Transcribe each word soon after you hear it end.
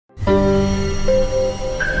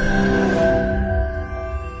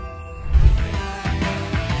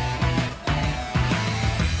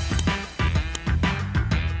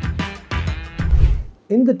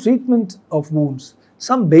the treatment of wounds,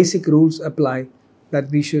 some basic rules apply that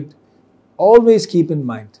we should always keep in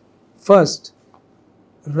mind. First,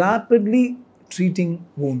 rapidly treating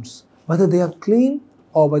wounds, whether they are clean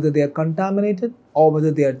or whether they are contaminated or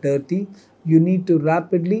whether they are dirty, you need to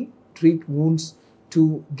rapidly treat wounds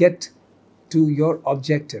to get to your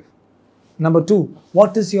objective. Number two,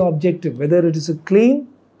 what is your objective? Whether it is a clean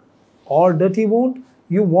or dirty wound,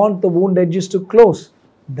 you want the wound edges to close.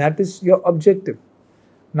 That is your objective.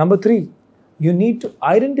 Number three, you need to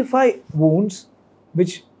identify wounds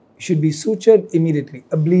which should be sutured immediately.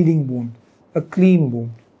 A bleeding wound, a clean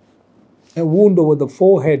wound, a wound over the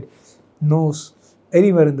forehead, nose,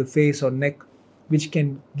 anywhere in the face or neck, which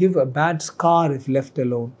can give a bad scar if left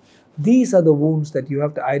alone. These are the wounds that you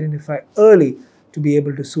have to identify early to be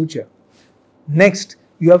able to suture. Next,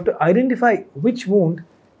 you have to identify which wound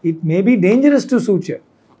it may be dangerous to suture.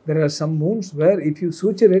 There are some wounds where if you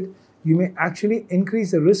suture it, you may actually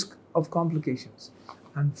increase the risk of complications.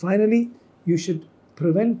 And finally, you should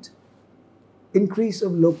prevent increase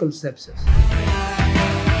of local sepsis.